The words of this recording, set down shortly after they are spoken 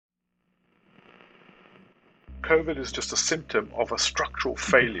COVID is just a symptom of a structural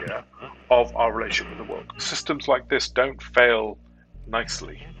failure of our relationship with the world. Systems like this don't fail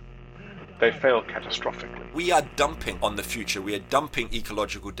nicely. They fail catastrophically. We are dumping on the future. We are dumping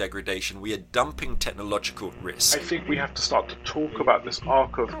ecological degradation. We are dumping technological risk. I think we have to start to talk about this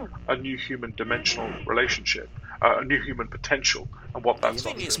arc of a new human dimensional relationship, a new human potential, and what that's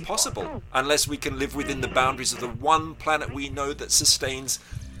I think it's possible, unless we can live within the boundaries of the one planet we know that sustains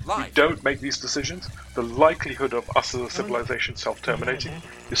life. We don't make these decisions, the likelihood of us as a civilization self-terminating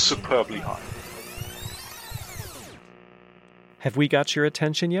is superbly high. Have we got your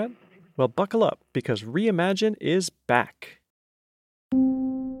attention yet? Well, buckle up, because Reimagine is back.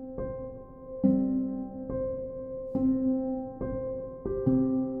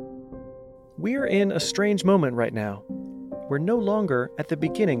 We're in a strange moment right now. We're no longer at the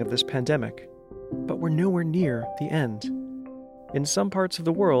beginning of this pandemic, but we're nowhere near the end. In some parts of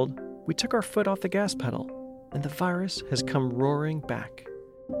the world, we took our foot off the gas pedal, and the virus has come roaring back.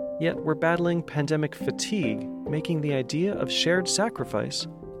 Yet we're battling pandemic fatigue, making the idea of shared sacrifice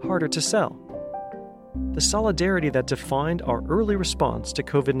harder to sell. The solidarity that defined our early response to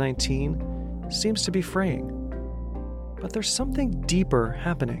COVID-19 seems to be fraying. But there's something deeper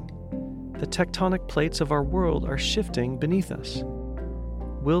happening. The tectonic plates of our world are shifting beneath us.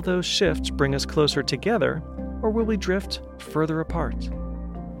 Will those shifts bring us closer together, or will we drift further apart?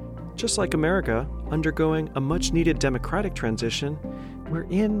 Just like America undergoing a much-needed democratic transition, we're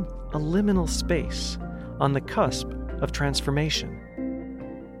in a liminal space on the cusp of transformation.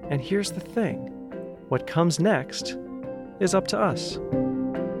 And here's the thing, what comes next is up to us.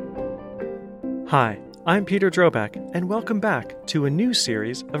 Hi, I'm Peter Droback, and welcome back to a new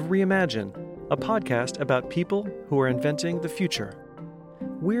series of Reimagine, a podcast about people who are inventing the future.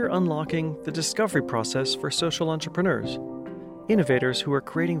 We're unlocking the discovery process for social entrepreneurs, innovators who are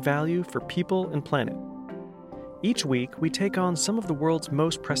creating value for people and planet. Each week, we take on some of the world's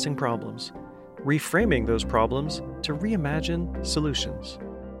most pressing problems, reframing those problems to reimagine solutions.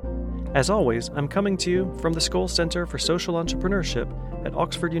 As always, I'm coming to you from the Skoll Center for Social Entrepreneurship at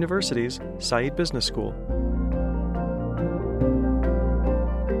Oxford University's Said Business School.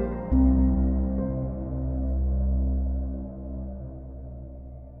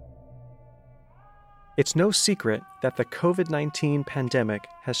 It's no secret that the COVID-19 pandemic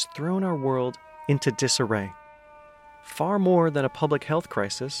has thrown our world into disarray. Far more than a public health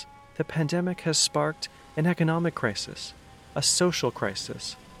crisis, the pandemic has sparked an economic crisis, a social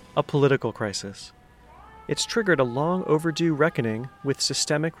crisis, a political crisis. It's triggered a long overdue reckoning with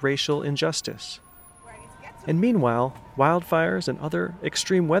systemic racial injustice. And meanwhile, wildfires and other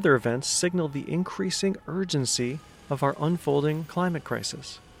extreme weather events signal the increasing urgency of our unfolding climate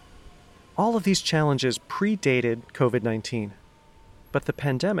crisis. All of these challenges predated COVID-19, but the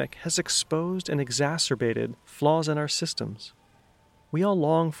pandemic has exposed and exacerbated flaws in our systems. We all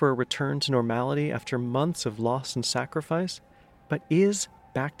long for a return to normality after months of loss and sacrifice, but is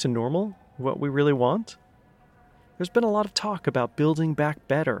back to normal what we really want? There's been a lot of talk about building back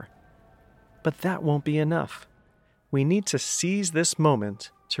better, but that won't be enough. We need to seize this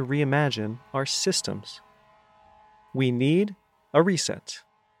moment to reimagine our systems. We need a reset.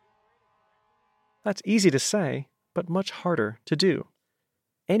 That's easy to say, but much harder to do.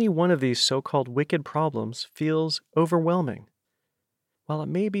 Any one of these so-called wicked problems feels overwhelming. While it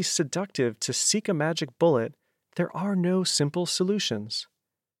may be seductive to seek a magic bullet, there are no simple solutions.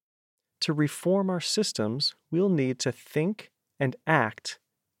 To reform our systems, we'll need to think and act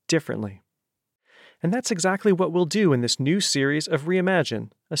differently. And that's exactly what we'll do in this new series of Reimagine,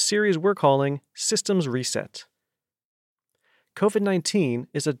 a series we're calling Systems Reset. COVID-19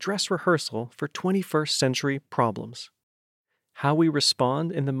 is a dress rehearsal for 21st century problems. How we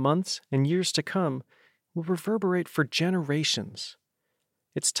respond in the months and years to come will reverberate for generations.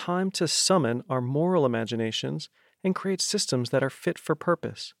 It's time to summon our moral imaginations and create systems that are fit for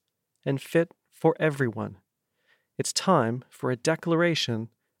purpose and fit for everyone. It's time for a declaration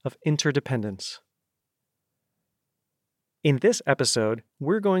of interdependence. In this episode,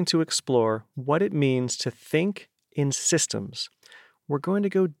 we're going to explore what it means to think in systems. We're going to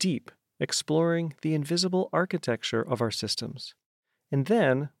go deep, exploring the invisible architecture of our systems. And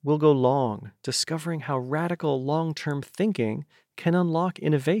then we'll go long, discovering how radical long-term thinking can unlock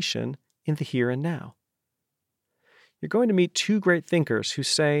innovation in the here and now. You're going to meet two great thinkers who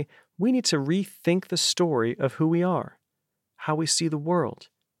say we need to rethink the story of who we are, how we see the world,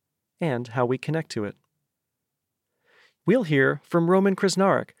 and how we connect to it. We'll hear from Roman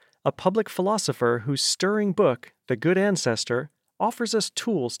Krznaric, a public philosopher whose stirring book, The Good Ancestor, offers us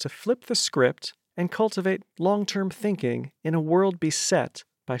tools to flip the script and cultivate long-term thinking in a world beset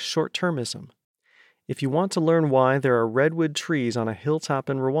by short-termism. If you want to learn why there are redwood trees on a hilltop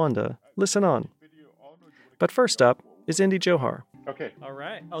in Rwanda, listen on. But first up is Indy Johar. Okay. All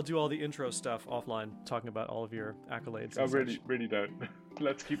right. I'll do all the intro stuff offline, talking about all of your accolades. I really don't.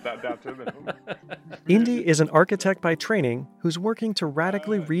 Let's keep that down to a minimum. Indy is an architect by training who's working to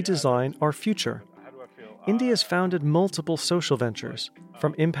radically redesign our future. Indy has founded multiple social ventures,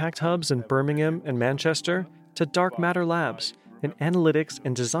 from impact hubs in Birmingham and Manchester to Dark Matter Labs, an analytics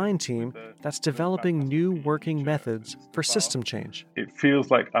and design team that's developing new working methods for system change. It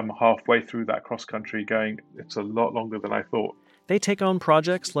feels like I'm halfway through that cross-country going, it's a lot longer than I thought. They take on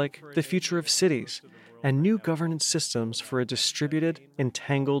projects like the future of cities and new governance systems for a distributed,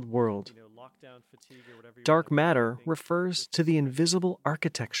 entangled world. Dark matter refers to the invisible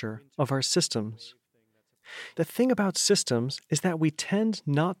architecture of our systems. The thing about systems is that we tend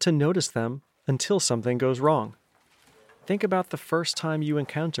not to notice them until something goes wrong. Think about the first time you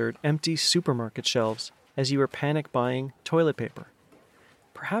encountered empty supermarket shelves as you were panic buying toilet paper.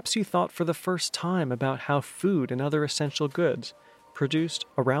 Perhaps you thought for the first time about how food and other essential goods produced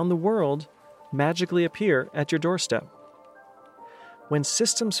around the world magically appear at your doorstep. When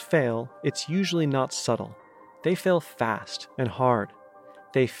systems fail, it's usually not subtle. They fail fast and hard.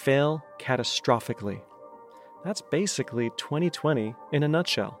 They fail catastrophically. That's basically 2020 in a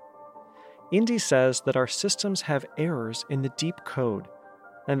nutshell. Indy says that our systems have errors in the deep code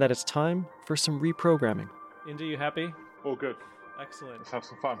and that it's time for some reprogramming. Indy, you happy? All good. Excellent. Let's have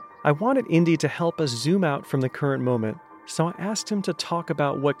some fun. I wanted Indy to help us zoom out from the current moment, so I asked him to talk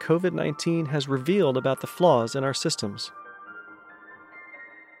about what COVID-19 has revealed about the flaws in our systems.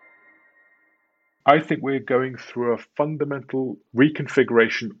 I think we're going through a fundamental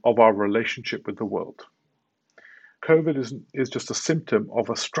reconfiguration of our relationship with the world. COVID is just a symptom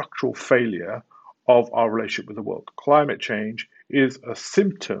of a structural failure of our relationship with the world. Climate change is a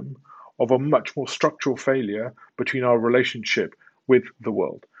symptom of a much more structural failure between our relationship with the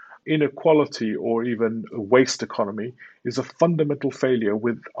world. Inequality or even a waste economy is a fundamental failure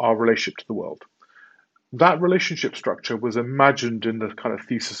with our relationship to the world. That relationship structure was imagined in the kind of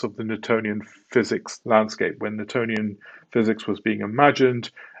thesis of the Newtonian physics landscape. When Newtonian physics was being imagined,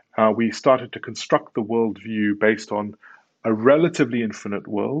 we started to construct the worldview based on a relatively infinite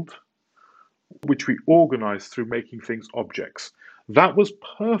world, which we organized through making things objects. That was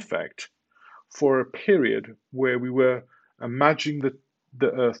perfect for a period where we were imagining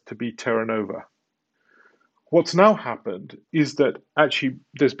the Earth to be Terra Nova. What's now happened is that actually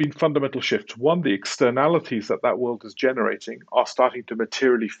there's been fundamental shifts. One, the externalities that world is generating are starting to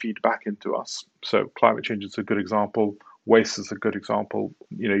materially feed back into us. So climate change is a good example. Waste is a good example.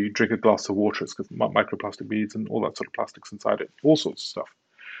 You know, you drink a glass of water, it's got microplastic beads and all that sort of plastics inside it, all sorts of stuff.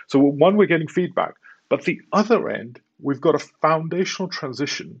 So one, we're getting feedback. But the other end, we've got a foundational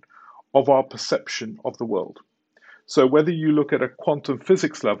transition of our perception of the world. So whether you look at a quantum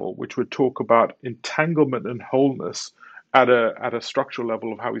physics level, which would talk about entanglement and wholeness at a structural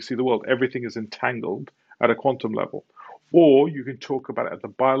level of how we see the world, everything is entangled at a quantum level. Or you can talk about it at the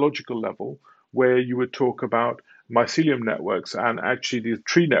biological level, where you would talk about mycelium networks and actually these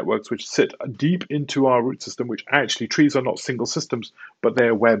tree networks, which sit deep into our root system, which actually trees are not single systems, but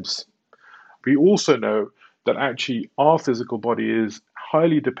they're webs. We also know that actually our physical body is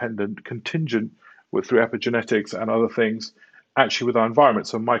highly dependent, contingent through epigenetics and other things, actually with our environment.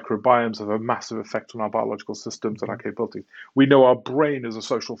 So microbiomes have a massive effect on our biological systems and our capabilities. We know our brain is a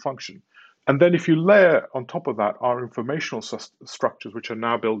social function. And then if you layer on top of that our informational structures, which are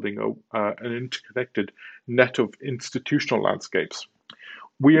now building an interconnected net of institutional landscapes,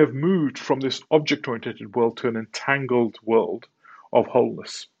 we have moved from this object-oriented world to an entangled world of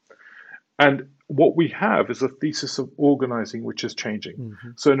wholeness. And what we have is a thesis of organizing, which is changing. Mm-hmm.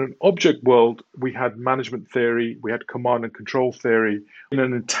 So in an object world, we had management theory, we had command and control theory. In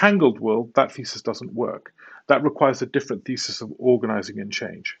an entangled world, that thesis doesn't work. That requires a different thesis of organizing and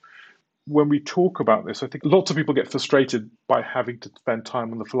change. When we talk about this, I think lots of people get frustrated by having to spend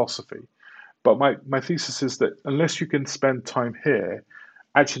time on the philosophy. But my thesis is that unless you can spend time here,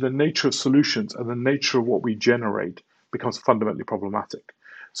 actually the nature of solutions and the nature of what we generate becomes fundamentally problematic.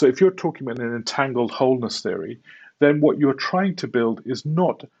 So if you're talking about an entangled wholeness theory, then what you're trying to build is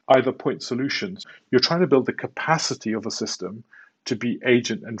not either point solutions. You're trying to build the capacity of a system to be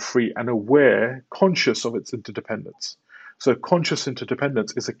agent and free and aware, conscious of its interdependence. So conscious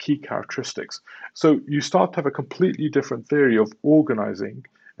interdependence is a key characteristic. So you start to have a completely different theory of organizing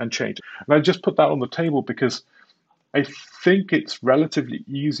and change. And I just put that on the table because I think it's relatively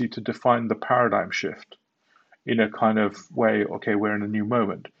easy to define the paradigm shift in a kind of way, okay, we're in a new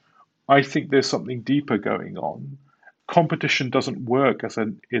moment. I think there's something deeper going on. Competition doesn't work as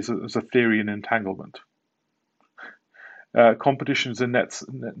a theory in entanglement. Competition is a net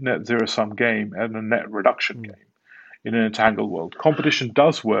zero sum game and a net reduction game in an entangled world. Competition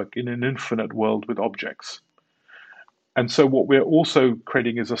does work in an infinite world with objects. And so what we're also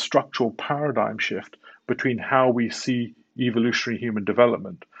creating is a structural paradigm shift between how we see evolutionary human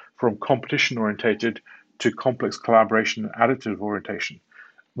development, from competition orientated to complex collaboration and additive orientation.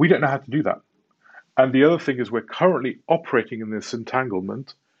 We don't know how to do that. And the other thing is we're currently operating in this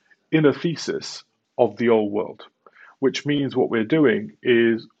entanglement in a thesis of the old world, which means what we're doing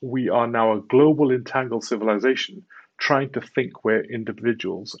is we are now a global entangled civilization trying to think we're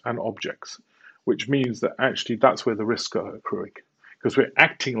individuals and objects, which means that actually that's where the risks are accruing, because we're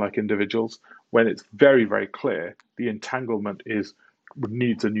acting like individuals when it's very, very clear the entanglement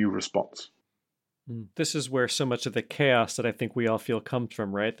needs a new response. This is where so much of the chaos that I think we all feel comes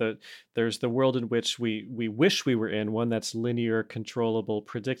from, right? That there's the world in which we wish we were in, one that's linear, controllable,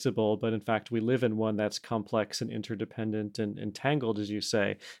 predictable, but in fact we live in one that's complex and interdependent and entangled, as you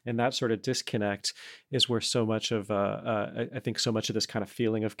say. And that sort of disconnect is where so much of, I think so much of this kind of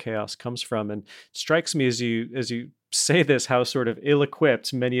feeling of chaos comes from. And it strikes me as you say this, how sort of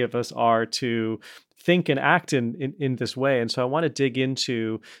ill-equipped many of us are to think and act in this way. And so I want to dig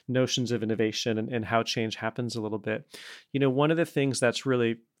into notions of innovation and how change happens a little bit. One of the things that's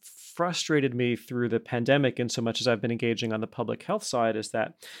really frustrated me through the pandemic, in so much as I've been engaging on the public health side, is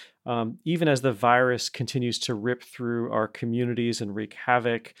that even as the virus continues to rip through our communities and wreak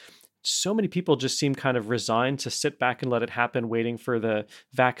havoc, so many people just seem kind of resigned to sit back and let it happen, waiting for the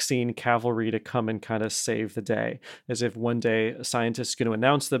vaccine cavalry to come and kind of save the day, as if one day a scientist is going to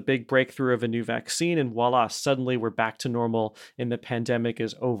announce the big breakthrough of a new vaccine and voila, suddenly we're back to normal and the pandemic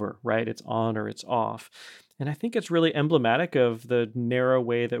is over, right? It's on or it's off. And I think it's really emblematic of the narrow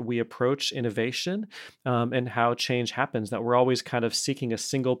way that we approach innovation and how change happens, that we're always kind of seeking a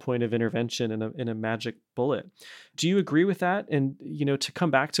single point of intervention in a magic bullet. Do you agree with that? And, to come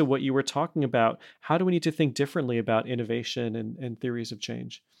back to what you were talking about, how do we need to think differently about innovation and theories of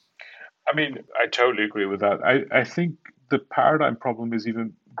change? I mean, I totally agree with that. I think the paradigm problem is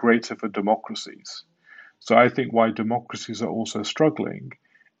even greater for democracies. So I think why democracies are also struggling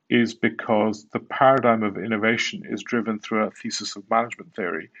is because the paradigm of innovation is driven through a thesis of management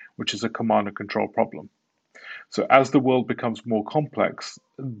theory, which is a command and control problem. So as the world becomes more complex,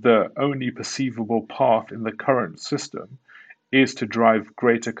 the only perceivable path in the current system is to drive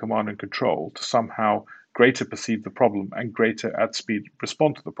greater command and control to somehow greater perceive the problem and greater at speed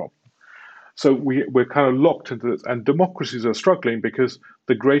respond to the problem. So we're kind of locked into this, and democracies are struggling because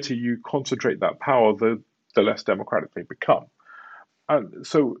the greater you concentrate that power, the less democratic they become. And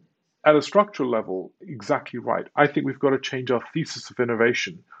so at a structural level, exactly right. I think we've got to change our thesis of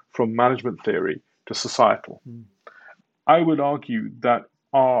innovation from management theory to societal. I would argue that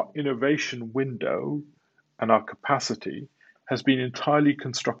our innovation window and our capacity has been entirely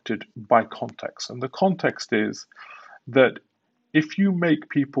constructed by context. And the context is that if you make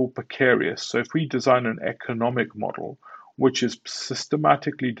people precarious, so if we design an economic model which is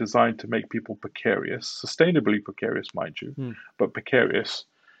systematically designed to make people precarious, sustainably precarious, mind you, but precarious,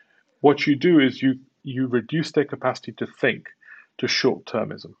 what you do is you reduce their capacity to think to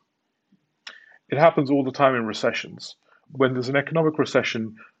short-termism. It happens all the time in recessions. When there's an economic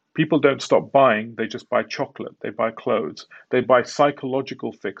recession, people don't stop buying, they just buy chocolate, they buy clothes, they buy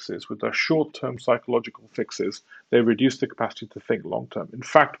psychological fixes. With their short-term psychological fixes, they reduce the capacity to think long-term. In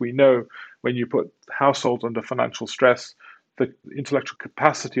fact, we know when you put households under financial stress, the intellectual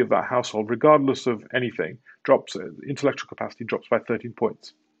capacity of that household, regardless of anything, drops. Intellectual capacity drops by 13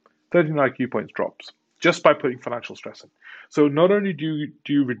 points. 13 IQ points drops just by putting financial stress in. So not only do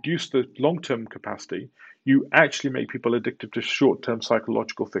you reduce the long-term capacity, you actually make people addicted to short-term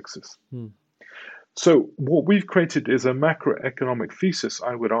psychological fixes. So what we've created is a macroeconomic thesis,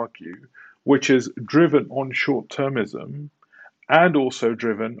 I would argue, which is driven on short-termism and also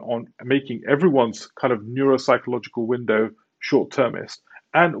driven on making everyone's kind of neuropsychological window short-termist,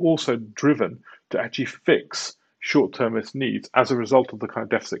 and also driven to actually fix short-termist needs as a result of the kind of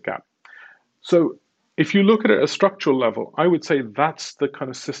deficit gap. So if you look at it at a structural level, I would say that's the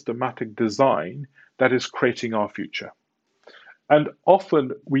kind of systematic design that is creating our future. And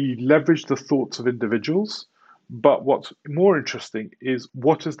often we leverage the thoughts of individuals, but what's more interesting is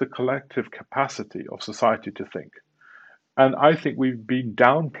what is the collective capacity of society to think? And I think we've been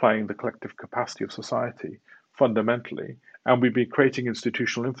downplaying the collective capacity of society fundamentally, and we've been creating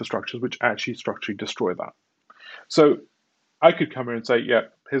institutional infrastructures which actually structurally destroy that. So I could come here and say, yeah,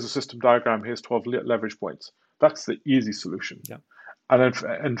 here's a system diagram, here's 12 leverage points. That's the easy solution. Yeah. And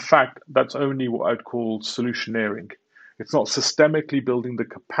in fact, that's only what I'd call solutioneering. It's not systemically building the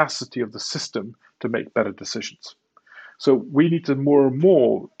capacity of the system to make better decisions. So we need to more and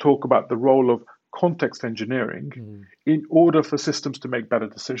more talk about the role of context engineering in order for systems to make better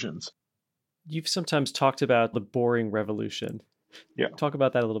decisions. You've sometimes talked about the boring revolution. Yeah. Talk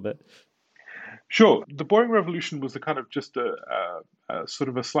about that a little bit. Sure. The boring revolution was a kind of just a sort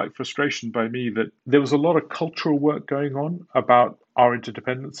of a slight frustration by me that there was a lot of cultural work going on about our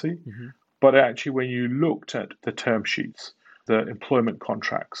interdependency. But actually, when you looked at the term sheets, the employment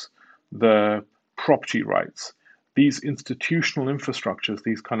contracts, the property rights, these institutional infrastructures,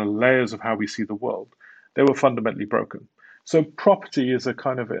 these kind of layers of how we see the world, they were fundamentally broken. So property is a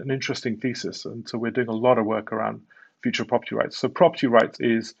kind of an interesting thesis. And so we're doing a lot of work around future property rights. So property rights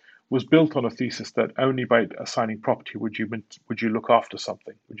was built on a thesis that only by assigning property would you look after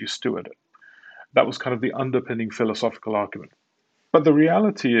something, would you steward it. That was kind of the underpinning philosophical argument. But the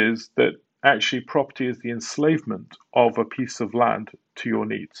reality is that actually property is the enslavement of a piece of land to your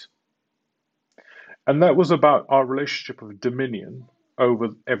needs. And that was about our relationship of dominion over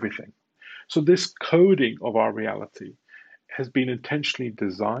everything. So this coding of our reality has been intentionally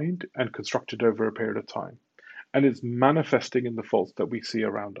designed and constructed over a period of time. And it's manifesting in the faults that we see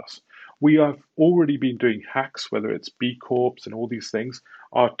around us. We have already been doing hacks, whether it's B Corps and all these things,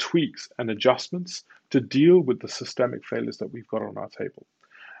 are tweaks and adjustments to deal with the systemic failures that we've got on our table.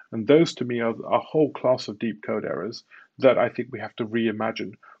 And those, to me, are a whole class of deep code errors that I think we have to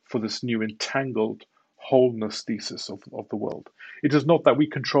reimagine for this new entangled wholeness thesis of the world. It is not that we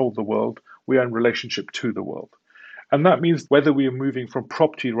control the world, we are in relationship to the world. And that means whether we are moving from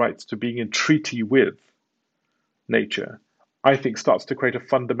property rights to being in treaty with nature, I think starts to create a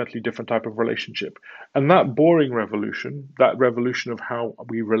fundamentally different type of relationship. And that boring revolution, that revolution of how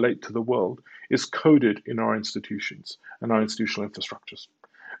we relate to the world, is coded in our institutions and our institutional infrastructures.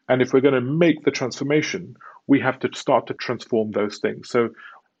 And if we're going to make the transformation, we have to start to transform those things. So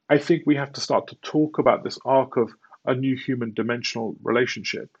I think we have to start to talk about this arc of a new human dimensional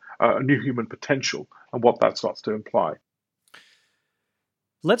relationship, a new human potential, and what that starts to imply.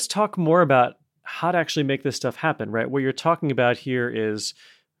 Let's talk more about how to actually make this stuff happen, right? What you're talking about here is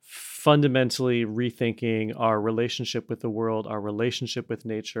fundamentally rethinking our relationship with the world, our relationship with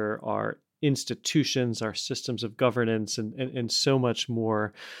nature, our institutions, our systems of governance, and so much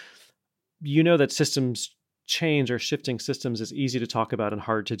more. You know that systems change or shifting systems is easy to talk about and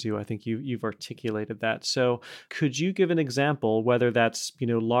hard to do. I think you've articulated that. So could you give an example, whether that's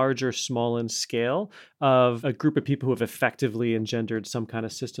large or small in scale, of a group of people who have effectively engendered some kind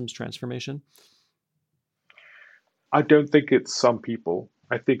of systems transformation? I don't think it's some people.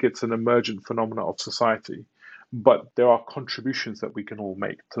 I think it's an emergent phenomenon of society. But there are contributions that we can all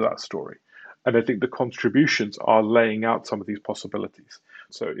make to that story. And I think the contributions are laying out some of these possibilities.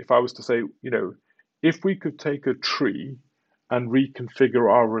 So if I was to say, if we could take a tree and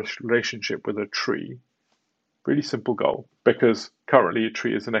reconfigure our relationship with a tree, really simple goal, because currently a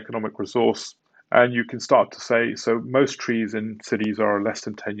tree is an economic resource. And you can start to say, so most trees in cities are less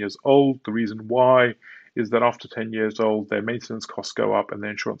than 10 years old. The reason why is that after 10 years old, their maintenance costs go up and their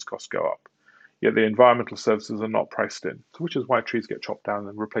insurance costs go up. Yet the environmental services are not priced in, which is why trees get chopped down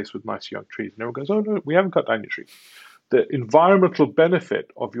and replaced with nice young trees. And everyone goes, oh, no, we haven't cut down your trees. The environmental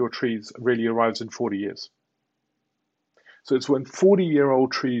benefit of your trees really arrives in 40 years. So it's when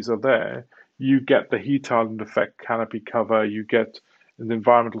 40-year-old trees are there, you get the heat island effect, canopy cover, you get the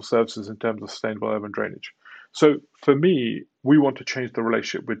environmental services in terms of sustainable urban drainage. So for me, we want to change the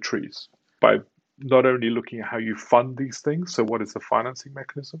relationship with trees by not only looking at how you fund these things, so what is the financing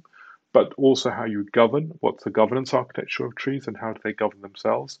mechanism, but also how you govern, what's the governance architecture of trees and how do they govern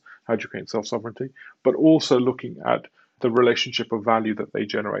themselves, how do you create self-sovereignty, but also looking at the relationship of value that they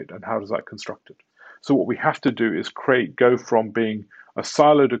generate and how does that construct it. So what we have to do is go from being a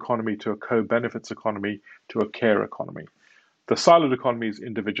siloed economy to a co-benefits economy to a care economy. The siloed economy is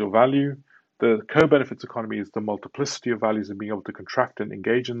individual value. The co-benefits economy is the multiplicity of values and being able to contract and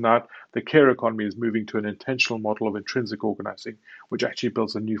engage in that. The care economy is moving to an intentional model of intrinsic organizing, which actually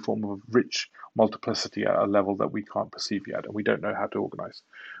builds a new form of rich multiplicity at a level that we can't perceive yet, and we don't know how to organize.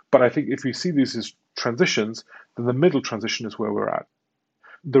 But I think if we see these as transitions, then the middle transition is where we're at.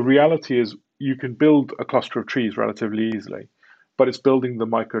 The reality is you can build a cluster of trees relatively easily, but it's building the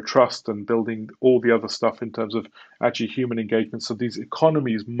micro-trust and building all the other stuff in terms of actually human engagement. So these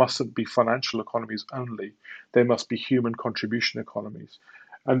economies mustn't be financial economies only. They must be human contribution economies.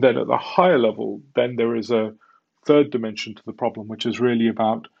 And then at the higher level, then there is a third dimension to the problem, which is really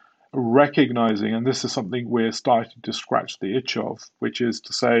about recognizing, and this is something we're starting to scratch the itch of, which is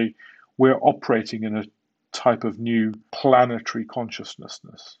to say we're operating in a type of new planetary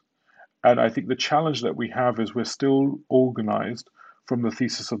consciousness. And I think the challenge that we have is we're still organized from the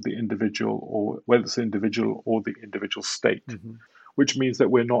thesis of the individual, or whether it's the individual or the individual state, which means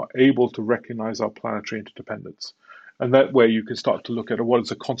that we're not able to recognize our planetary interdependence. And that way you can start to look at what is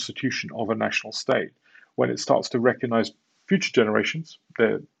the constitution of a national state. When it starts to recognize future generations,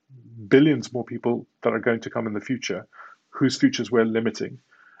 there are billions more people that are going to come in the future, whose futures we're limiting,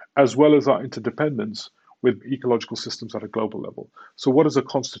 as well as our interdependence with ecological systems at a global level. So what does a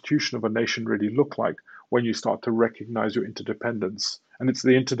constitution of a nation really look like when you start to recognize your interdependence? And it's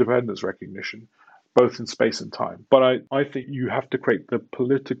the interdependence recognition, both in space and time. But I think you have to create the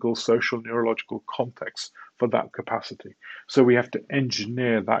political, social, neurological context for that capacity. So we have to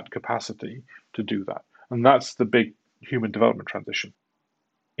engineer that capacity to do that. And that's the big human development transition.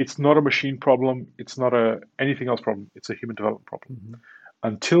 It's not a machine problem. It's not anything else problem. It's a human development problem.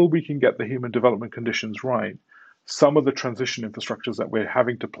 Until we can get the human development conditions right, some of the transition infrastructures that we're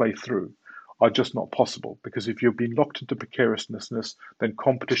having to play through are just not possible. Because if you've been locked into precariousness, then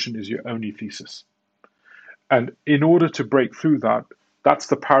competition is your only thesis. And in order to break through that, that's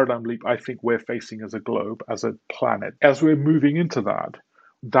the paradigm leap I think we're facing as a globe, as a planet. As we're moving into that,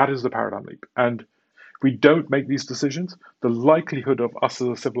 that is the paradigm leap. And if we don't make these decisions, the likelihood of us as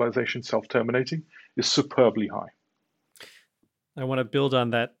a civilization self-terminating is superbly high. I want to build on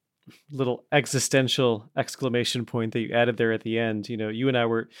that little existential exclamation point that you added there at the end. You know, you and I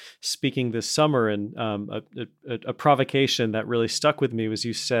were speaking this summer, and a provocation that really stuck with me was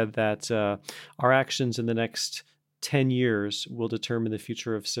you said that our actions in the next 10 years will determine the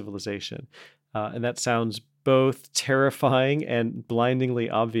future of civilization. And that sounds both terrifying and blindingly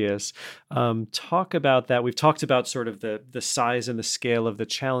obvious. Talk about that. We've talked about sort of the size and the scale of the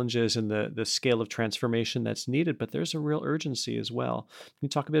challenges and the scale of transformation that's needed, but there's a real urgency as well. Can you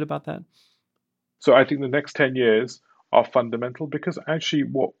talk a bit about that? So I think the next 10 years are fundamental because actually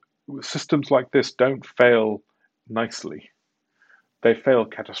what systems like this don't fail nicely. They fail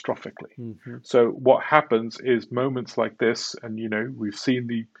catastrophically. So what happens is moments like this, and we've seen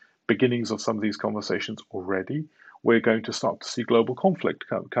the beginnings of some of these conversations already. We're going to start to see global conflict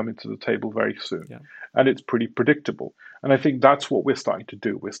come into the table very soon. Yeah. And it's pretty predictable. And I think that's what we're starting to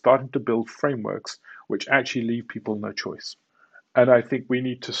do. We're starting to build frameworks which actually leave people no choice. And I think we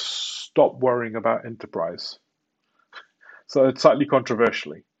need to stop worrying about enterprise. So it's slightly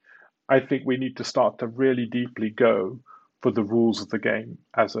controversially. I think we need to start to really deeply go for the rules of the game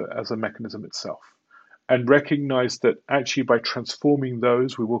as a mechanism itself. And recognize that actually by transforming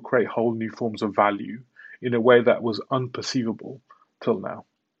those, we will create whole new forms of value in a way that was unperceivable till now.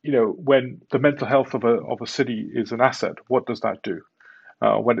 When the mental health of a city is an asset, what does that do?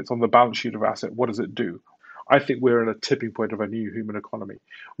 When it's on the balance sheet of asset, what does it do? I think we're at a tipping point of a new human economy,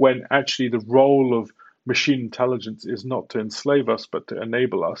 when actually the role of machine intelligence is not to enslave us, but to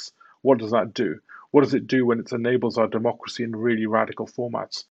enable us. What does that do? What does it do when it enables our democracy in really radical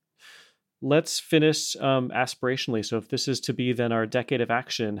formats? Let's finish aspirationally. So if this is to be then our decade of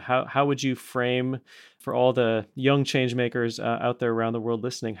action, how would you frame, for all the young change makers out there around the world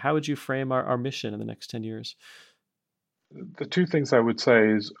listening, how would you frame our mission in the next 10 years? The two things I would say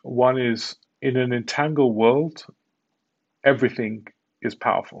is, one is, in an entangled world, everything is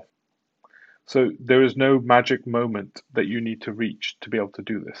powerful. So there is no magic moment that you need to reach to be able to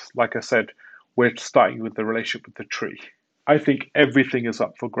do this. Like I said, we're starting with the relationship with the tree. I think everything is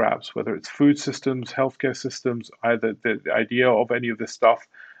up for grabs, whether it's food systems, healthcare systems, either the idea of any of this stuff,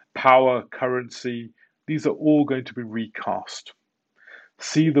 power, currency, these are all going to be recast.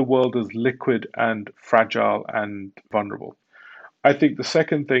 See the world as liquid and fragile and vulnerable. I think the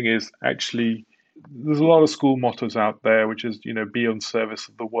second thing is, actually, there's a lot of school mottos out there, which is, be on service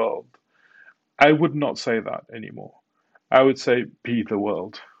of the world. I would not say that anymore. I would say be the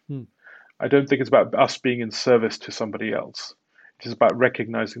world. I don't think it's about us being in service to somebody else. It is about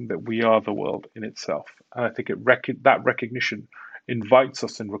recognizing that we are the world in itself. And I think that recognition invites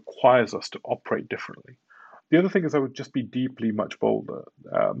us and requires us to operate differently. The other thing is, I would just be deeply much bolder,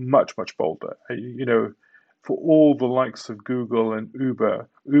 much bolder. For all the likes of Google and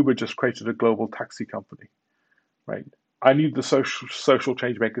Uber just created a global taxi company, right? I need the social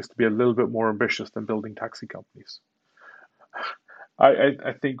change makers to be a little bit more ambitious than building taxi companies.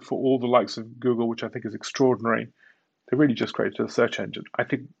 I think for all the likes of Google, which I think is extraordinary, they really just created a search engine. I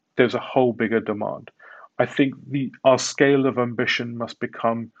think there's a whole bigger demand. I think our scale of ambition must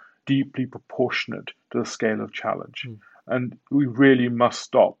become deeply proportionate to the scale of challenge. And we really must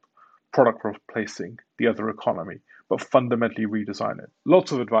stop product replacing the other economy, but fundamentally redesign it.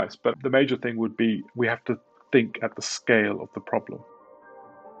 Lots of advice, but the major thing would be, we have to think at the scale of the problem.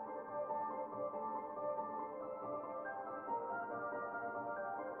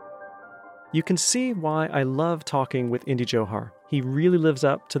 You can see why I love talking with Indy Johar. He really lives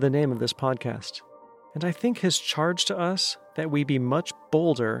up to the name of this podcast. And I think his charge to us that we be much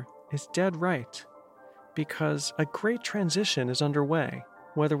bolder is dead right. Because a great transition is underway,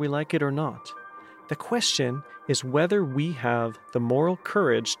 whether we like it or not. The question is whether we have the moral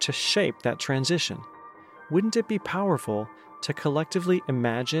courage to shape that transition. Wouldn't it be powerful to collectively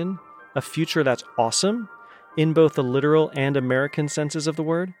imagine a future that's awesome in both the literal and American senses of the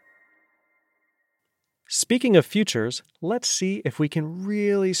word? Speaking of futures, let's see if we can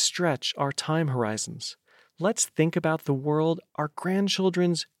really stretch our time horizons. Let's think about the world our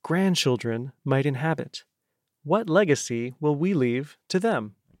grandchildren's grandchildren might inhabit. What legacy will we leave to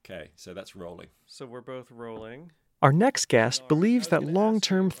them? Okay, so that's rolling. So we're both rolling. Our next guest believes that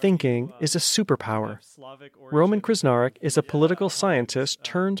long-term thinking is a superpower. Roman Krznaric is a political scientist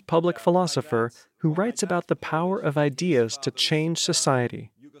turned public philosopher who writes about the power of ideas to change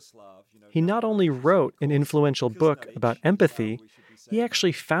society. He not only wrote an influential book about empathy, he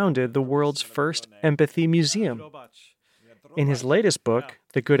actually founded the world's first empathy museum. In his latest book,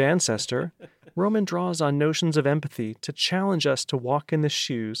 The Good Ancestor, Roman draws on notions of empathy to challenge us to walk in the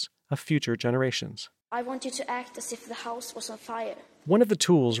shoes of future generations. I want you to act as if the house was on fire. One of the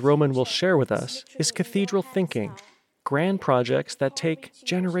tools Roman will share with us is cathedral thinking, grand projects that take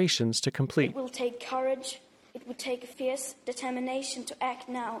generations to complete. It will take courage. It would take a fierce determination to act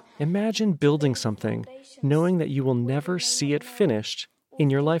now. Imagine building something, knowing that you will never see it finished in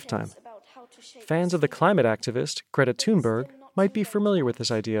your lifetime. Fans of the climate activist Greta Thunberg might be familiar with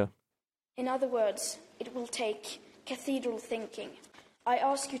this idea. In other words, it will take cathedral thinking. I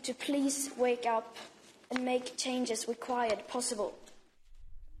ask you to please wake up and make changes required possible.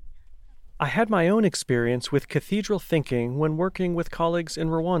 I had my own experience with cathedral thinking when working with colleagues in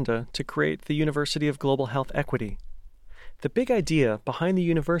Rwanda to create the University of Global Health Equity. The big idea behind the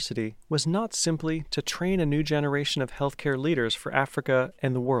university was not simply to train a new generation of healthcare leaders for Africa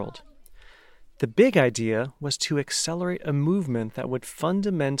and the world. The big idea was to accelerate a movement that would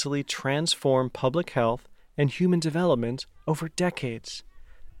fundamentally transform public health and human development over decades.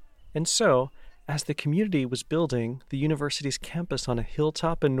 And so, as the community was building the university's campus on a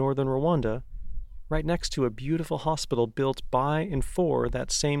hilltop in northern Rwanda, right next to a beautiful hospital built by and for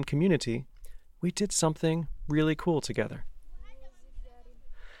that same community, we did something really cool together.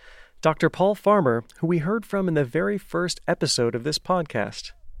 Dr. Paul Farmer, who we heard from in the very first episode of this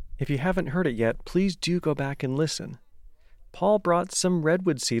podcast. If you haven't heard it yet, please do go back and listen. Paul brought some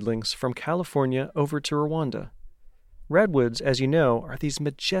redwood seedlings from California over to Rwanda. Redwoods, as you know, are these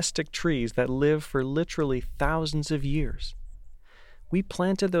majestic trees that live for literally thousands of years. We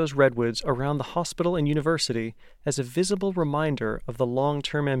planted those redwoods around the hospital and university as a visible reminder of the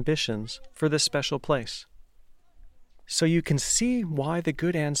long-term ambitions for this special place. So you can see why The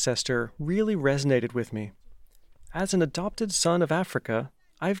Good Ancestor really resonated with me. As an adopted son of Africa,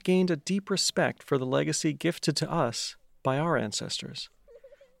 I've gained a deep respect for the legacy gifted to us by our ancestors.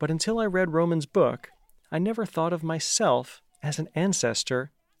 But until I read Roman's book, I never thought of myself as an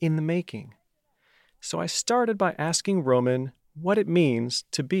ancestor in the making. So I started by asking Roman what it means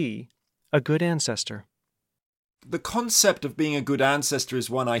to be a good ancestor. The concept of being a good ancestor is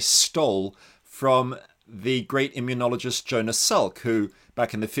one I stole from the great immunologist Jonas Salk, who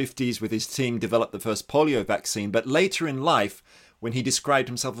back in the 50s with his team developed the first polio vaccine, but later in life, when he described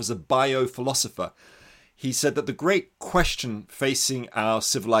himself as a biophilosopher, he said that the great question facing our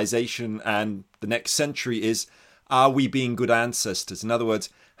civilization and the next century is, are we being good ancestors? In other words,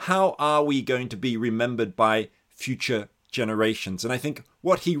 how are we going to be remembered by future generations? And I think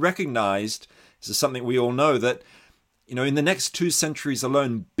what he recognized is something we all know, that in the next 2 centuries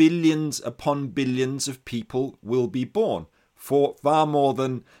alone, billions upon billions of people will be born, for far more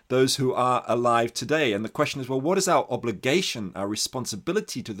than those who are alive today. And the question is, well, what is our obligation, our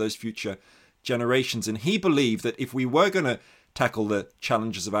responsibility to those future generations? And he believed that if we were going to tackle the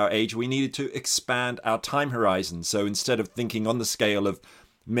challenges of our age, we needed to expand our time horizon. So instead of thinking on the scale of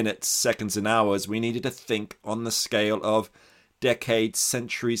minutes, seconds, and hours, we needed to think on the scale of decades,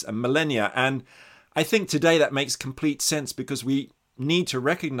 centuries, and millennia. And I think today that makes complete sense, because we need to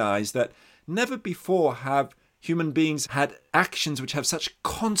recognize that never before have human beings had actions which have such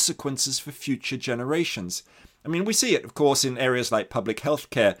consequences for future generations. I mean, we see it, of course, in areas like public health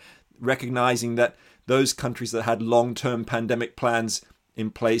care, recognizing that those countries that had long-term pandemic plans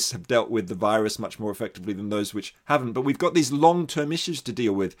in place have dealt with the virus much more effectively than those which haven't. But we've got these long-term issues to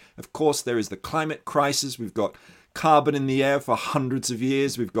deal with. Of course, there is the climate crisis. We've got carbon in the air for hundreds of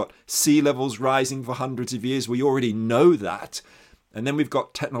years. We've got sea levels rising for hundreds of years. We already know that. And then we've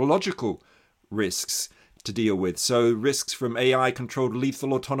got technological risks. to deal with. So risks from AI-controlled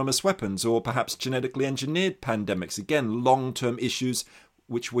lethal autonomous weapons, or perhaps genetically engineered pandemics. Again, long-term issues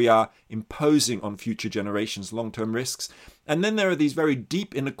which we are imposing on future generations, long-term risks. And then there are these very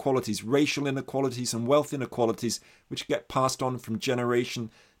deep inequalities, racial inequalities and wealth inequalities, which get passed on from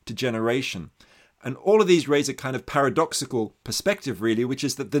generation to generation. And all of these raise a kind of paradoxical perspective, really, which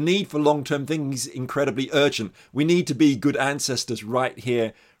is that the need for long-term thinking is incredibly urgent. We need to be good ancestors right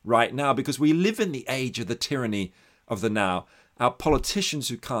here, right now, because we live in the age of the tyranny of the now. Our politicians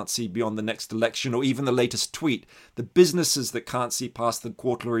who can't see beyond the next election or even the latest tweet, the businesses that can't see past the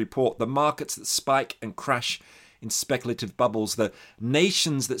quarterly report, the markets that spike and crash in speculative bubbles, the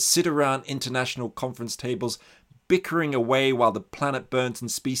nations that sit around international conference tables bickering away while the planet burns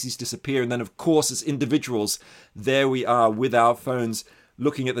and species disappear. And then, of course, as individuals, there we are with our phones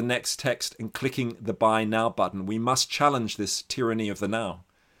looking at the next text and clicking the buy now button. We must challenge this tyranny of the now.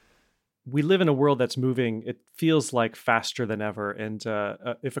 We live in a world that's moving, it feels like, faster than ever. And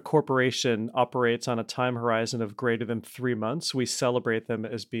if a corporation operates on a time horizon of greater than 3 months, we celebrate them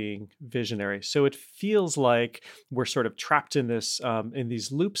as being visionary. So it feels like we're sort of trapped in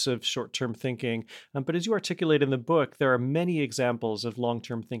these loops of short-term thinking. But as you articulate in the book, there are many examples of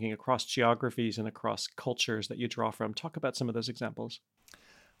long-term thinking across geographies and across cultures that you draw from. Talk about some of those examples.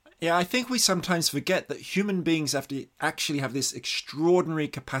 Yeah, I think we sometimes forget that human beings have to actually have this extraordinary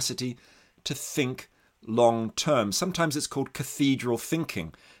capacity to think long term. Sometimes it's called cathedral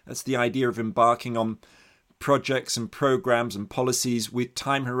thinking. That's the idea of embarking on projects and programs and policies with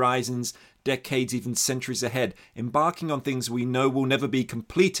time horizons, decades, even centuries ahead, embarking on things we know will never be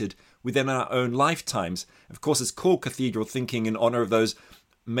completed within our own lifetimes. Of course, it's called cathedral thinking in honor of those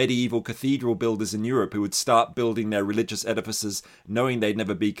medieval cathedral builders in Europe who would start building their religious edifices knowing they'd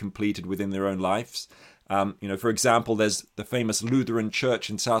never be completed within their own lives. For example, there's the famous Lutheran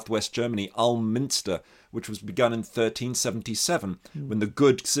church in southwest Germany, Ulm Minster, which was begun in 1377 when the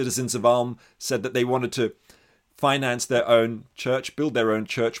good citizens of Ulm said that they wanted to finance their own church, build their own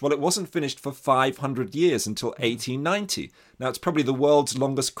church. Well, it wasn't finished for 500 years until 1890. Now, it's probably the world's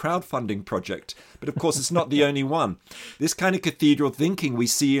longest crowdfunding project, but of course, it's not the only one. This kind of cathedral thinking we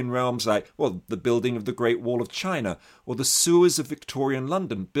see in realms like, well, the building of the Great Wall of China, or the sewers of Victorian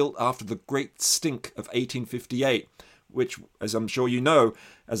London, built after the Great Stink of 1858, which, as I'm sure you know,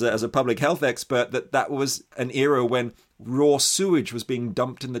 as a public health expert, that was an era when raw sewage was being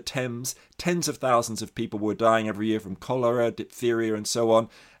dumped in the Thames. Tens of thousands of people were dying every year from cholera, diphtheria, and so on.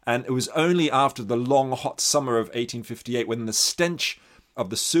 And it was only after the long, hot summer of 1858 when the stench of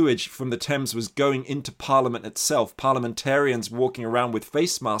the sewage from the Thames was going into Parliament itself, parliamentarians walking around with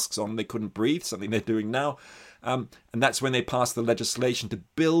face masks on, they couldn't breathe, something they're doing now. And that's when they passed the legislation to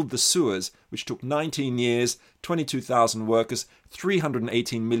build the sewers, which took 19 years, 22,000 workers,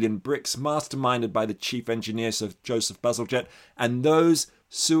 318 million bricks, masterminded by the chief engineer, Sir Joseph Bazalgette. And those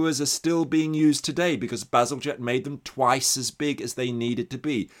sewers are still being used today because Bazalgette made them twice as big as they needed to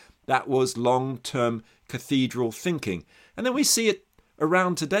be. That was long-term cathedral thinking. And then we see it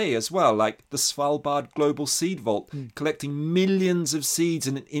around today as well, like the Svalbard Global Seed Vault, collecting millions of seeds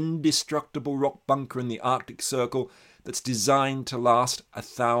in an indestructible rock bunker in the Arctic Circle that's designed to last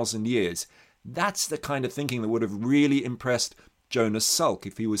 1,000 years. That's the kind of thinking that would have really impressed Jonas Salk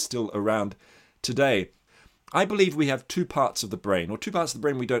if he was still around today. I believe we have two parts of the brain, or two parts of the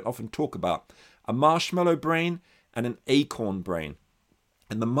brain we don't often talk about, a marshmallow brain and an acorn brain.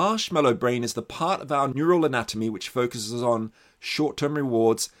 And the marshmallow brain is the part of our neural anatomy which focuses on short-term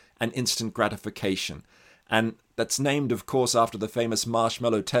rewards and instant gratification. And that's named, of course, after the famous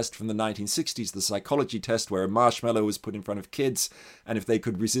marshmallow test from the 1960s, the psychology test where a marshmallow was put in front of kids, and if they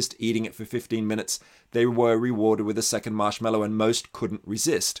could resist eating it for 15 minutes, they were rewarded with a second marshmallow, and most couldn't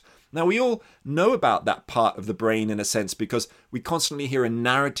resist. Now, we all know about that part of the brain in a sense because we constantly hear a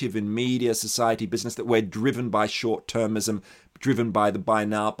narrative in media, society, business that we're driven by short-termism, driven by the buy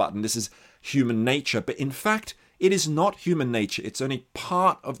now button. This is human nature. But in fact, it is not human nature. It's only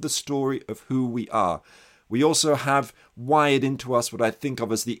part of the story of who we are. We also have wired into us what I think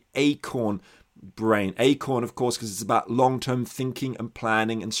of as the acorn brain. Acorn, of course, because it's about long-term thinking and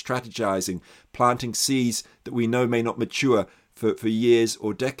planning and strategizing, planting seeds that we know may not mature for years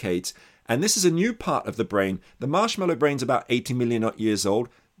or decades. And this is a new part of the brain. The marshmallow brain's about 80 million years old.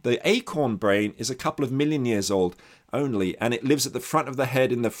 The acorn brain is a couple of million years old only, and it lives at the front of the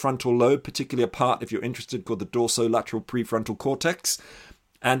head in the frontal lobe, particularly a part, if you're interested, called the dorsolateral prefrontal cortex.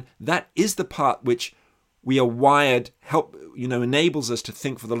 And that is the part which we are wired, enables us to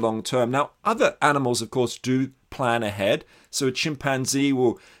think for the long term. Now, other animals, of course, do plan ahead. So a chimpanzee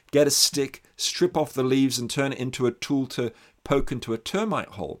will get a stick, strip off the leaves and turn it into a tool to poke into a termite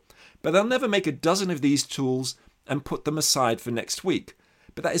hole. but they'll never make a dozen of these tools and put them aside for next week.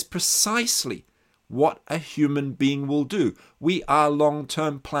 But that is precisely what a human being will do. We are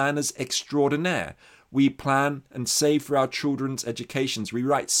long-term planners extraordinaire. We plan and save for our children's educations. We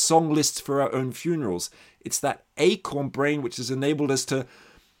write song lists for our own funerals. It's that acorn brain which has enabled us to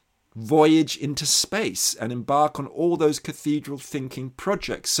voyage into space and embark on all those cathedral thinking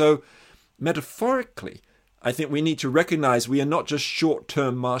projects. So metaphorically, I think we need to recognize we are not just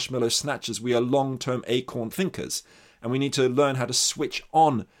short-term marshmallow snatchers, we are long-term acorn thinkers. And we need to learn how to switch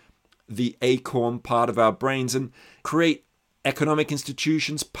on the acorn part of our brains and create economic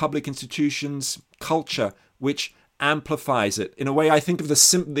institutions, public institutions, culture, which amplifies it. In a way, I think of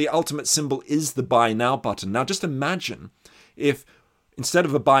the ultimate symbol is the buy now button. Now, just imagine if instead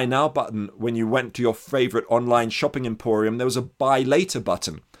of a buy now button, when you went to your favorite online shopping emporium, there was a buy later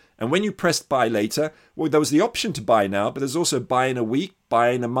button. And when you pressed buy later, well, there was the option to buy now, but there's also buy in a week, buy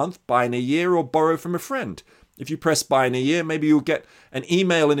in a month, buy in a year, or borrow from a friend. If you press buy in a year, maybe you'll get an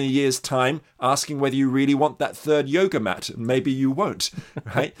email in a year's time asking whether you really want that third yoga mat, and maybe you won't,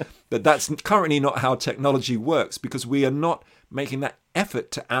 right? But that's currently not how technology works, because we are not making that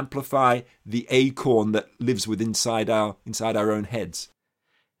effort to amplify the acorn that lives inside our own heads.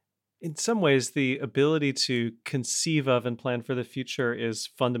 In some ways, the ability to conceive of and plan for the future is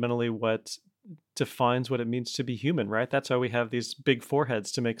fundamentally what defines what it means to be human, right? That's why we have these big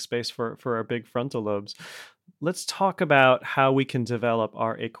foreheads to make space for our big frontal lobes. Let's talk about how we can develop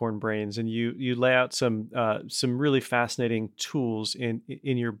our acorn brains. And you lay out some really fascinating tools in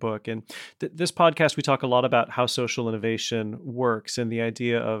your book. And this podcast, we talk a lot about how social innovation works and the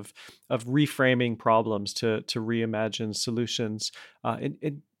idea of reframing problems to reimagine solutions.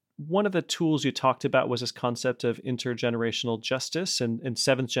 And one of the tools you talked about was this concept of intergenerational justice and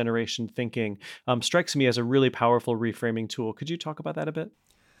seventh generation thinking. Strikes me as a really powerful reframing tool. Could you talk about that a bit?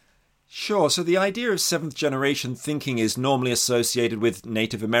 Sure. So the idea of seventh generation thinking is normally associated with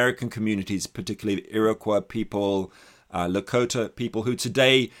Native American communities, particularly the Iroquois people, Lakota people, who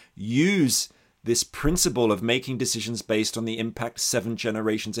today use this principle of making decisions based on the impact 7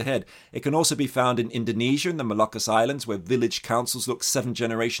 generations ahead. It can also be found in Indonesia and the Moluccas Islands, where village councils look 7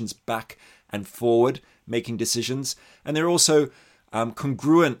 generations back and forward, making decisions. And there are also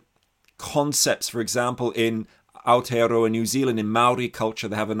congruent concepts. For example, in Aotearoa, New Zealand, in Maori culture,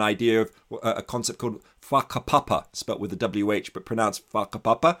 they have an idea of a concept called whakapapa, spelt with a WH, but pronounced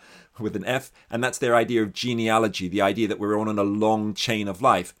whakapapa with an F. And that's their idea of genealogy, the idea that we're on a long chain of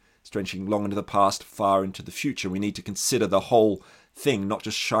life, stretching long into the past, far into the future. We need to consider the whole thing, not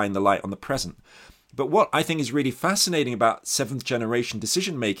just shine the light on the present. But what I think is really fascinating about seventh generation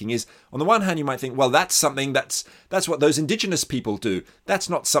decision making is, on the one hand, you might think, well, that's something that's what those indigenous people do. That's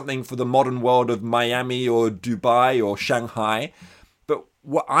not something for the modern world of Miami or Dubai or Shanghai. But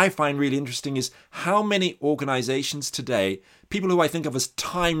what I find really interesting is how many organizations today, people who I think of as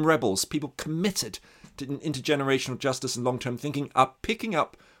time rebels, people committed to intergenerational justice and long-term thinking, are picking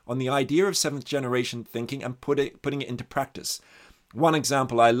up on the idea of seventh generation thinking and putting it into practice. One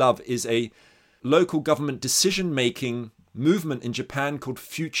example I love is a local government decision-making movement in Japan called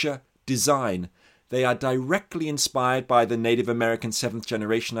Future Design. They are directly inspired by the Native American seventh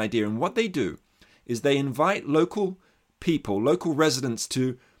generation idea. And what they do is they invite local people, local residents,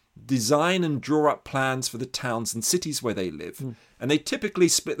 to design and draw up plans for the towns and cities where they live. And they typically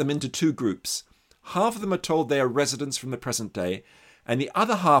split them into 2 groups. Half of them are told they are residents from the present day, and the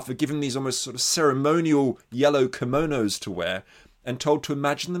other half are given these almost sort of ceremonial yellow kimonos to wear and told to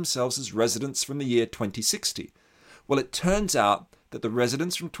imagine themselves as residents from the year 2060. Well, it turns out that the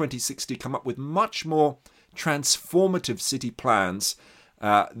residents from 2060 come up with much more transformative city plans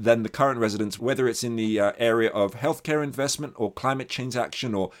than the current residents, whether it's in the area of healthcare investment or climate change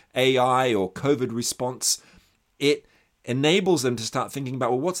action or AI or COVID response. It enables them to start thinking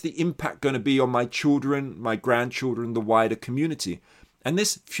about, well, what's the impact going to be on my children, my grandchildren, the wider community? And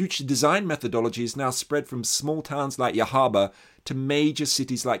this future design methodology is now spread from small towns like Yahaba to major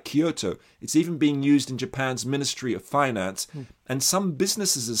cities like Kyoto. It's even being used in Japan's Ministry of Finance, and some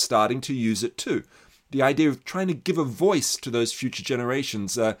businesses are starting to use it too. The idea of trying to give a voice to those future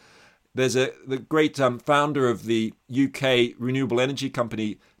generations. There's the great founder of the UK renewable energy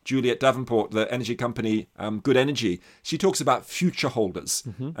company, Juliet Davenport, the energy company Good Energy. She talks about future holders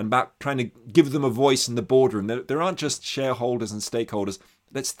and about trying to give them a voice in the boardroom. There aren't just shareholders and stakeholders.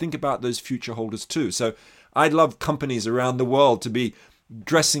 Let's think about those future holders too. So I'd love companies around the world to be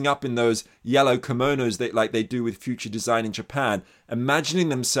dressing up in those yellow kimonos like they do with Future Design in Japan, imagining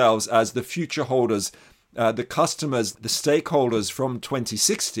themselves as the future holders, the customers, the stakeholders from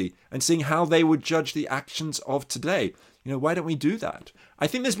 2060, and seeing how they would judge the actions of today. Why don't we do that? I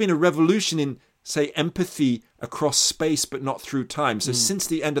think there's been a revolution in, say, empathy across space, but not through time. So since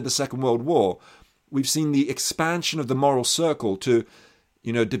the end of the Second World War, we've seen the expansion of the moral circle to,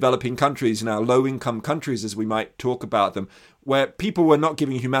 developing countries, now low-income countries, as we might talk about them, where people were not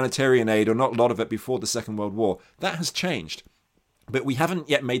giving humanitarian aid, or not a lot of it, before the Second World War. That has changed. But we haven't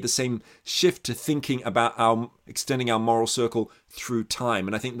yet made the same shift to thinking about extending our moral circle through time.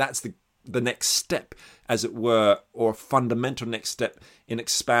 And I think that's the next step, as it were, or a fundamental next step in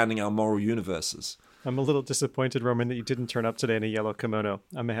expanding our moral universes. I'm a little disappointed, Roman, that you didn't turn up today in a yellow kimono.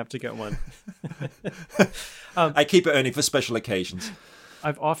 I may have to get one. I keep it only for special occasions.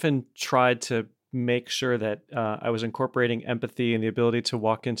 I've often tried to make sure that I was incorporating empathy and the ability to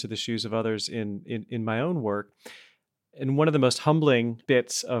walk into the shoes of others in my own work. And one of the most humbling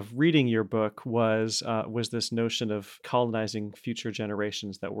bits of reading your book was this notion of colonizing future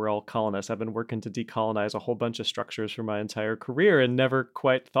generations, that we're all colonists. I've been working to decolonize a whole bunch of structures for my entire career and never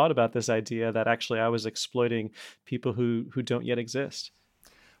quite thought about this idea that actually I was exploiting people who don't yet exist.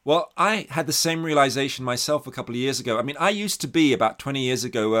 Well, I had the same realization myself a couple of years ago. I mean, I used to be, about 20 years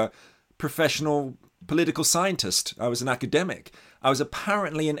ago, a professional political scientist. I was an academic. I was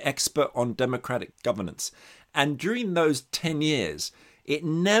apparently an expert on democratic governance. And during those 10 years, it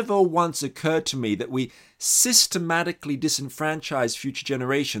never once occurred to me that we systematically disenfranchise future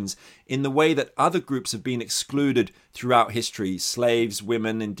generations in the way that other groups have been excluded throughout history: slaves,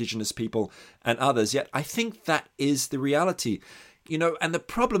 women, indigenous people, and others. Yet I think that is the reality. And the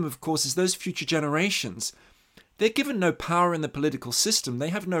problem, of course, is those future generations, they're given no power in the political system. They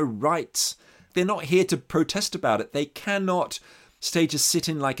have no rights. They're not here to protest about it. They cannot stage a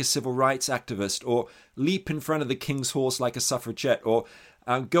sit-in like a civil rights activist, or leap in front of the king's horse like a suffragette, or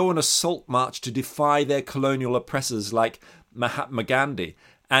go on a salt march to defy their colonial oppressors like Mahatma Gandhi.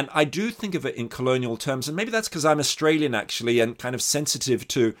 And I do think of it in colonial terms, and maybe that's because I'm Australian, actually, and kind of sensitive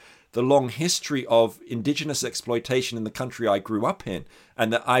to the long history of indigenous exploitation in the country I grew up in,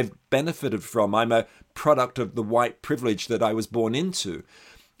 and that I've benefited from. I'm a product of the white privilege that I was born into.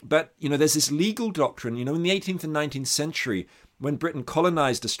 But, there's this legal doctrine, in the 18th and 19th century, when Britain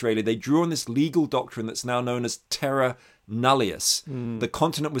colonized Australia, they drew on this legal doctrine that's now known as terra nullius. The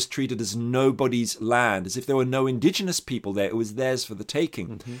continent was treated as nobody's land, as if there were no indigenous people there. It was theirs for the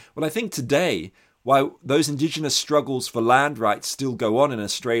taking. Well, I think today, while those indigenous struggles for land rights still go on in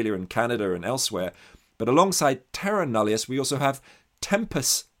Australia and Canada and elsewhere, but alongside terra nullius, we also have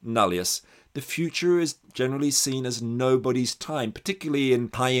tempus nullius. The future is generally seen as nobody's time, particularly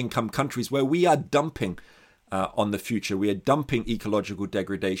in high-income countries where we are dumping on the future. We are dumping ecological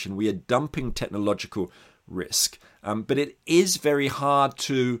degradation. We are dumping technological risk. But it is very hard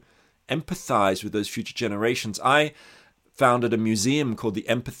to empathize with those future generations. I founded a museum called the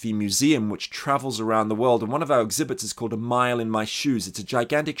Empathy Museum, which travels around the world. And one of our exhibits is called A Mile in My Shoes. It's a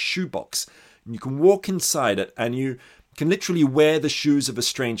gigantic shoebox. And you can walk inside it and you can literally wear the shoes of a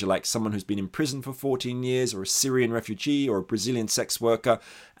stranger, like someone who's been in prison for 14 years, or a Syrian refugee, or a Brazilian sex worker.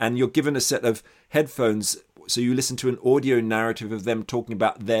 And you're given a set of headphones, so you listen to an audio narrative of them talking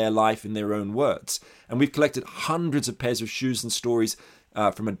about their life in their own words. And we've collected hundreds of pairs of shoes and stories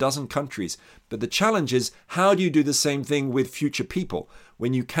from a dozen countries. But the challenge is, how do you do the same thing with future people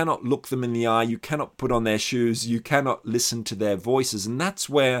when you cannot look them in the eye, you cannot put on their shoes, you cannot listen to their voices? And that's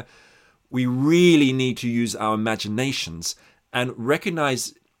where we really need to use our imaginations and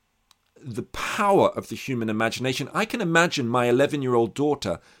recognize the power of the human imagination. I can imagine my 11-year-old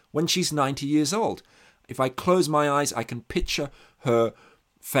daughter when she's 90 years old. If I close my eyes, I can picture her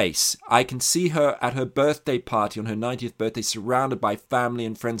face. I can see her at her birthday party on her 90th birthday, surrounded by family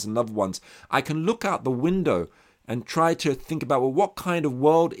and friends and loved ones. I can look out the window and try to think about, well, what kind of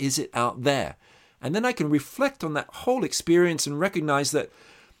world is it out there? And then I can reflect on that whole experience and recognize that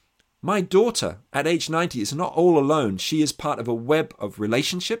my daughter at age 90 is not all alone. She is part of a web of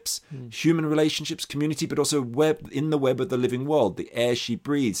relationships, human relationships, community, but also in the web of the living world, the air she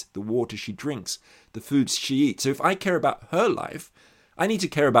breathes, the water she drinks, the foods she eats. So if I care about her life, I need to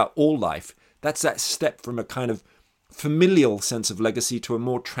care about all life. That's that step from a kind of familial sense of legacy to a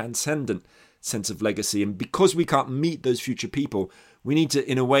more transcendent sense of legacy. And because we can't meet those future people, we need to,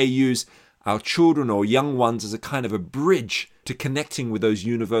 in a way, use our children or young ones as a kind of a bridge to connecting with those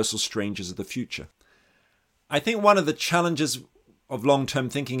universal strangers of the future. I think one of the challenges of long-term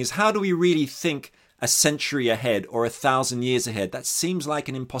thinking is, how do we really think a century ahead or 1,000 years ahead? That seems like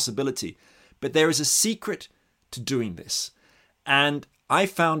an impossibility. But there is a secret to doing this. And I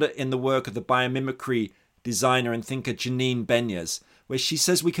found it in the work of the biomimicry designer and thinker Janine Benyus, where she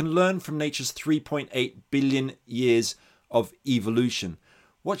says we can learn from nature's 3.8 billion years of evolution.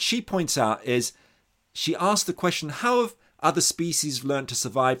 What she points out is she asked the question, how have other species learned to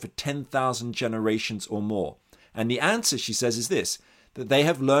survive for 10,000 generations or more? And the answer, she says, is this, that they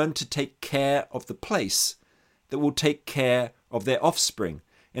have learned to take care of the place that will take care of their offspring.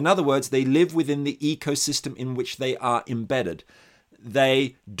 In other words, they live within the ecosystem in which they are embedded.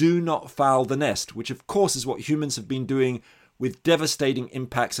 They do not foul the nest, which of course is what humans have been doing with devastating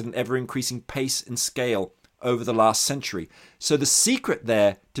impacts at an ever-increasing pace and scale over the last century. So the secret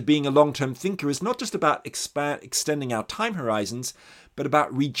there to being a long-term thinker is not just about extending our time horizons, but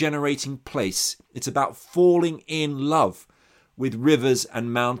about regenerating place. It's about falling in love with rivers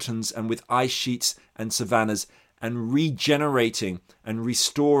and mountains and with ice sheets and savannas, and regenerating and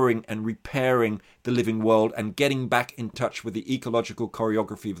restoring and repairing the living world and getting back in touch with the ecological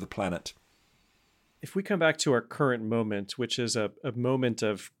choreography of the planet. If we come back to our current moment, which is a moment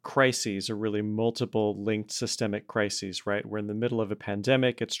of crises, or really multiple linked systemic crises, right? We're in the middle of a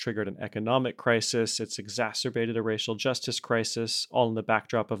pandemic. It's triggered an economic crisis. It's exacerbated a racial justice crisis, all in the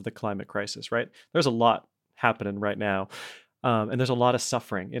backdrop of the climate crisis, right? There's a lot happening right now. And there's a lot of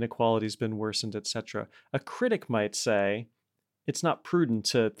suffering. Inequality's been worsened, etc. A critic might say it's not prudent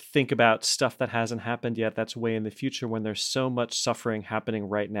to think about stuff that hasn't happened yet, that's way in the future, when there's so much suffering happening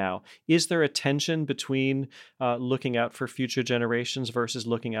right now. Is there a tension between looking out for future generations versus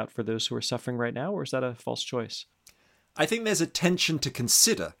looking out for those who are suffering right now, or is that a false choice? I think there's a tension to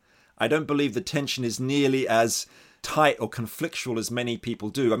consider. I don't believe the tension is nearly as tight or conflictual as many people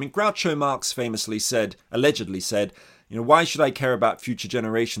do. I mean, Groucho Marx famously allegedly said, why should I care about future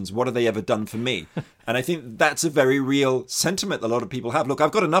generations? What have they ever done for me? And I think that's a very real sentiment that a lot of people have. Look,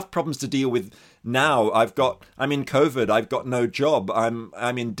 I've got enough problems to deal with now. I'm in COVID. I've got no job.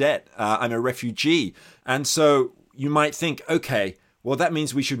 I'm in debt. I'm a refugee. And so you might think, okay, well, that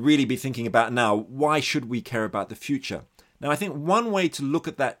means we should really be thinking about now. Why should we care about the future? Now, I think one way to look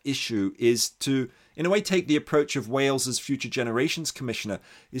at that issue is to, in a way, take the approach of Wales's Future Generations Commissioner,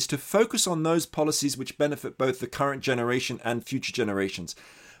 is to focus on those policies which benefit both the current generation and future generations.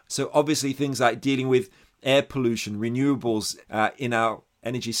 So obviously things like dealing with air pollution, renewables in our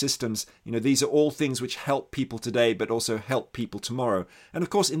energy systems, these are all things which help people today, but also help people tomorrow. And of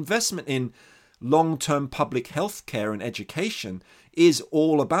course, investment in long-term public health care and education is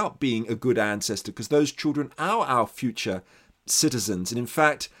all about being a good ancestor, because those children are our future citizens. And in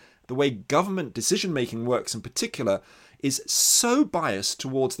fact, the way government decision-making works in particular is so biased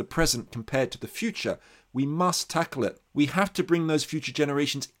towards the present compared to the future. We must tackle it. We have to bring those future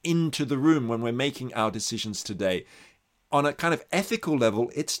generations into the room when we're making our decisions today. On a kind of ethical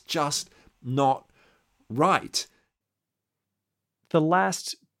level, it's just not right. The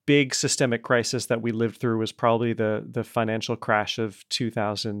last big systemic crisis that we lived through was probably the financial crash of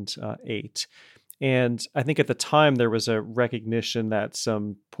 2008. And I think at the time there was a recognition that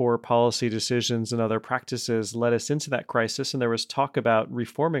some poor policy decisions and other practices led us into that crisis. And there was talk about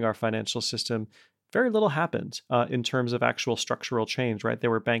reforming our financial system. Very little happened in terms of actual structural change, right? There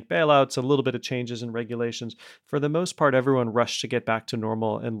were bank bailouts, a little bit of changes in regulations. For the most part, everyone rushed to get back to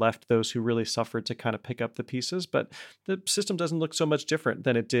normal and left those who really suffered to kind of pick up the pieces. But the system doesn't look so much different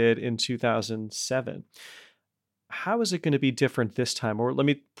than it did in 2007. How is it going to be different this time? Or let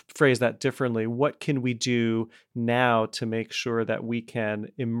me phrase that differently. What can we do now to make sure that we can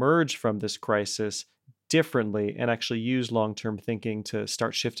emerge from this crisis differently and actually use long-term thinking to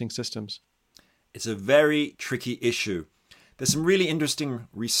start shifting systems? It's a very tricky issue. There's some really interesting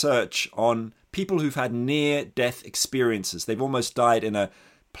research on people who've had near-death experiences. They've almost died in a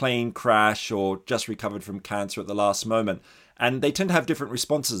plane crash or just recovered from cancer at the last moment. And they tend to have different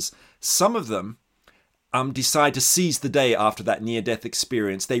responses. Some of them decide to seize the day after that near-death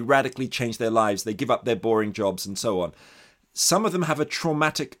experience. They radically change their lives. They give up their boring jobs and so on. Some of them have a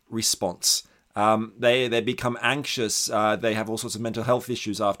traumatic response. They become anxious. They have all sorts of mental health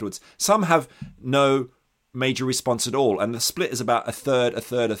issues afterwards. Some have no major response at all. And the split is about a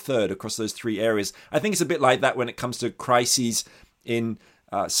third across those three areas. I think it's a bit like that when it comes to crises in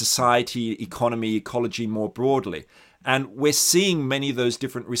society, economy, ecology more broadly. And we're seeing many of those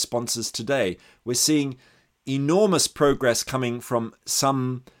different responses today. We're seeing enormous progress coming from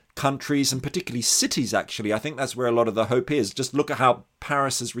some countries and particularly cities, actually. I think that's where a lot of the hope is. Just look at how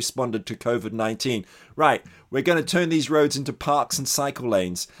Paris has responded to COVID-19. Right, we're going to turn these roads into parks and cycle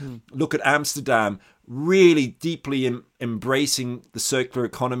lanes. Look at Amsterdam, really deeply embracing the circular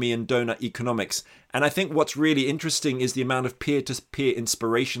economy and donut economics. And I think what's really interesting is the amount of peer-to-peer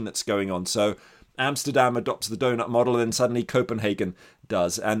inspiration that's going on. So Amsterdam adopts the donut model and then suddenly Copenhagen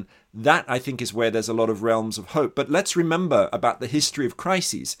does. And that, I think, is where there's a lot of realms of hope. But let's remember about the history of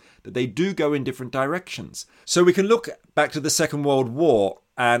crises, that they do go in different directions. So we can look back to the Second World War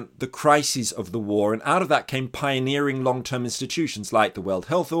and the crises of the war. And out of that came pioneering long-term institutions like the World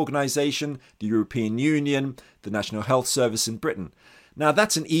Health Organization, the European Union, the National Health Service in Britain. Now,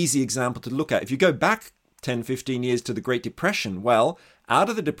 that's an easy example to look at. If you go back 10, 15 years to the Great Depression, well, out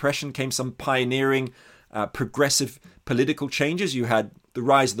of the Depression came some pioneering progressive political changes. You had the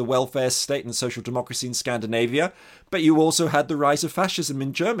rise of the welfare state and social democracy in Scandinavia, but you also had the rise of fascism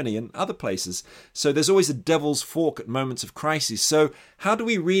in Germany and other places. So there's always a devil's fork at moments of crisis. So how do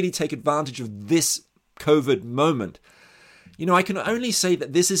we really take advantage of this COVID moment? I can only say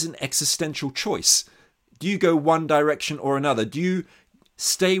that this is an existential choice. Do you go one direction or another? Do you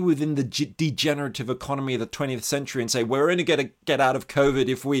stay within the degenerative economy of the 20th century and say, we're only going to get out of COVID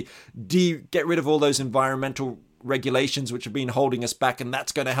if we get rid of all those environmental regulations which have been holding us back, and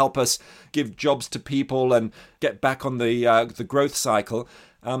that's going to help us give jobs to people and get back on the growth cycle?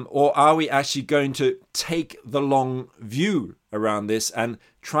 Or are we actually going to take the long view around this and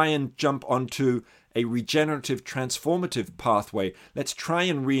try and jump onto a regenerative, transformative pathway? Let's try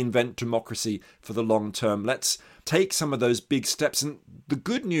and reinvent democracy for the long term. Let's take some of those big steps. And the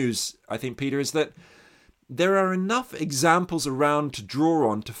good news, I think, Peter, is that there are enough examples around to draw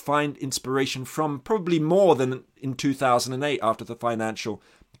on to find inspiration from, probably more than in 2008 after the financial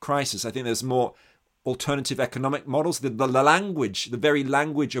crisis. I think there's more alternative economic models. The very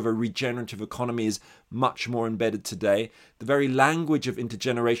language of a regenerative economy is much more embedded today. The very language of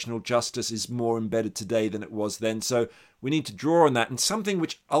intergenerational justice is more embedded today than it was then. So we need to draw on that. And something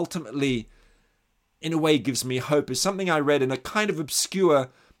which ultimately, in a way, gives me hope is something I read in a kind of obscure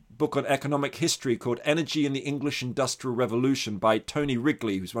book on economic history called Energy in the English Industrial Revolution by Tony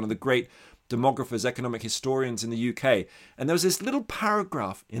Wrigley, who's one of the great demographers, economic historians in the UK. And there was this little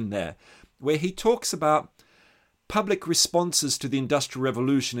paragraph in there where he talks about public responses to the Industrial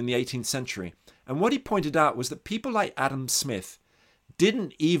Revolution in the 18th century. And what he pointed out was that people like Adam Smith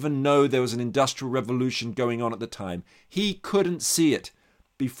didn't even know there was an industrial revolution going on at the time. He couldn't see it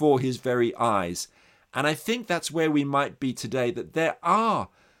before his very eyes. And I think that's where we might be today, that there are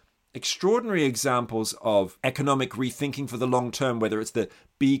extraordinary examples of economic rethinking for the long term, whether it's the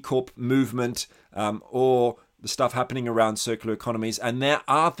B Corp movement or the stuff happening around circular economies. And there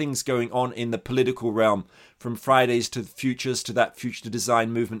are things going on in the political realm, from Fridays to Futures to that Future to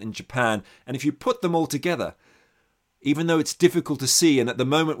Design movement in Japan. And if you put them all together, even though it's difficult to see, and at the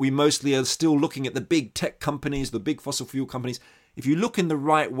moment we mostly are still looking at the big tech companies, the big fossil fuel companies, if you look in the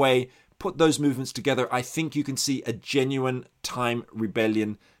right way, put those movements together, I think you can see a genuine time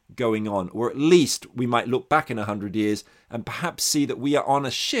rebellion going on. Or at least we might look back in 100 years and perhaps see that we are on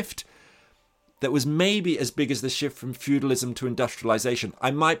a shift that was maybe as big as the shift from feudalism to industrialization.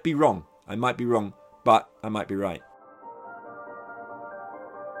 I might be wrong, but I might be right.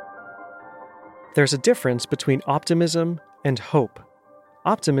 There's a difference between optimism and hope.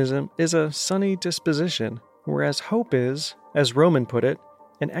 Optimism is a sunny disposition, whereas hope is, as Roman put it,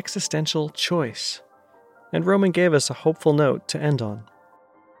 an existential choice. And Roman gave us a hopeful note to end on.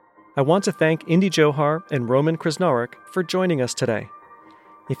 I want to thank Indy Johar and Roman Krznaric for joining us today.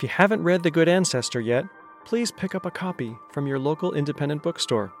 If you haven't read The Good Ancestor yet, please pick up a copy from your local independent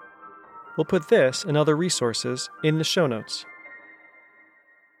bookstore. We'll put this and other resources in the show notes.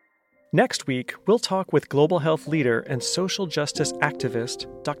 Next week, we'll talk with global health leader and social justice activist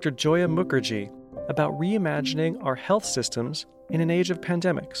Dr. Joya Mukherjee about reimagining our health systems in an age of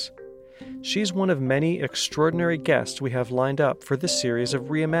pandemics. She's one of many extraordinary guests we have lined up for this series of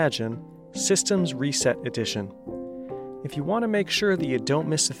Reimagine Systems Reset Edition. If you want to make sure that you don't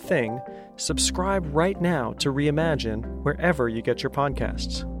miss a thing, subscribe right now to Reimagine wherever you get your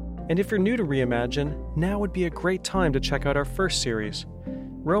podcasts. And if you're new to Reimagine, now would be a great time to check out our first series.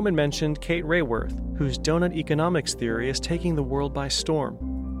 Roman mentioned Kate Raworth, whose donut economics theory is taking the world by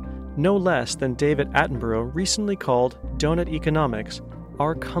storm. No less than David Attenborough recently called donut economics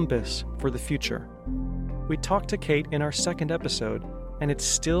our compass for the future. We talked to Kate in our second episode, and it's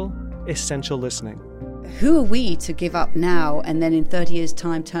still essential listening. Who are we to give up now and then in 30 years'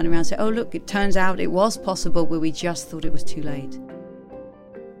 time turn around and say, oh, look, it turns out it was possible, but we just thought it was too late.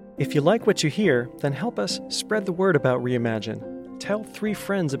 If you like what you hear, then help us spread the word about Reimagine. Tell 3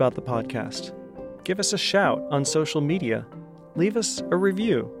 friends about the podcast. Give us a shout on social media. Leave us a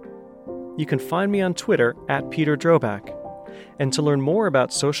review. You can find me on Twitter at Peter Droback. And to learn more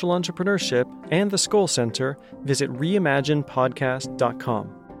about social entrepreneurship and the Skoll Center, visit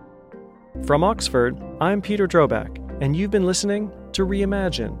reimaginepodcast.com. From Oxford, I'm Peter Droback, and you've been listening to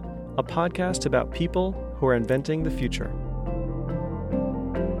Reimagine, a podcast about people who are inventing the future.